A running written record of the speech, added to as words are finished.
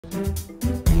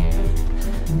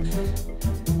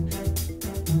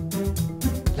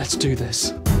Let's do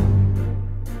this.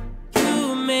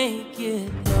 You make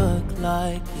it look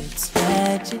like it's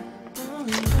magic.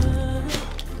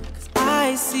 'Cause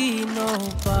I see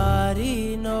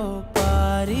nobody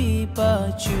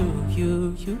but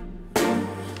you.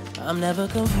 I'm never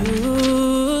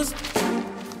confused.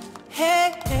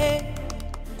 Hey,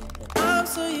 I'm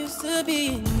so used to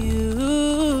being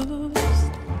used.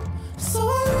 So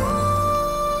I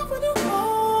love when you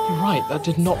call. You're right, that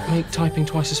did not make typing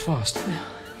twice as fast.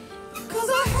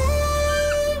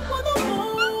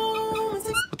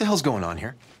 What the hell's going on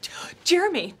here?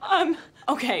 Jeremy,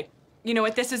 okay. You know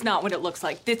what? This is not what it looks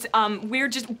like. This,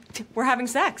 we're having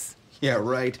sex. Yeah,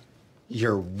 right.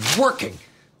 You're working.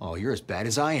 Oh, you're as bad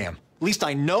as I am. At least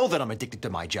I know that I'm addicted to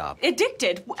my job.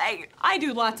 Addicted? I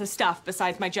do lots of stuff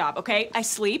besides my job, okay? I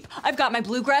sleep. I've got my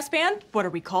bluegrass band. What are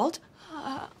we called?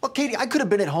 Well, Katie, I could have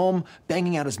been at home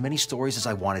banging out as many stories as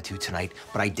I wanted to tonight,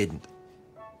 but I didn't.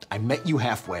 I met you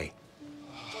halfway.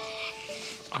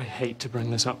 I hate to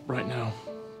bring this up right now,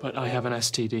 but I have an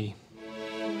STD.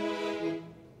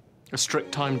 A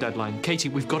strict time deadline. Katie,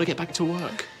 we've got to get back to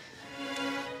work.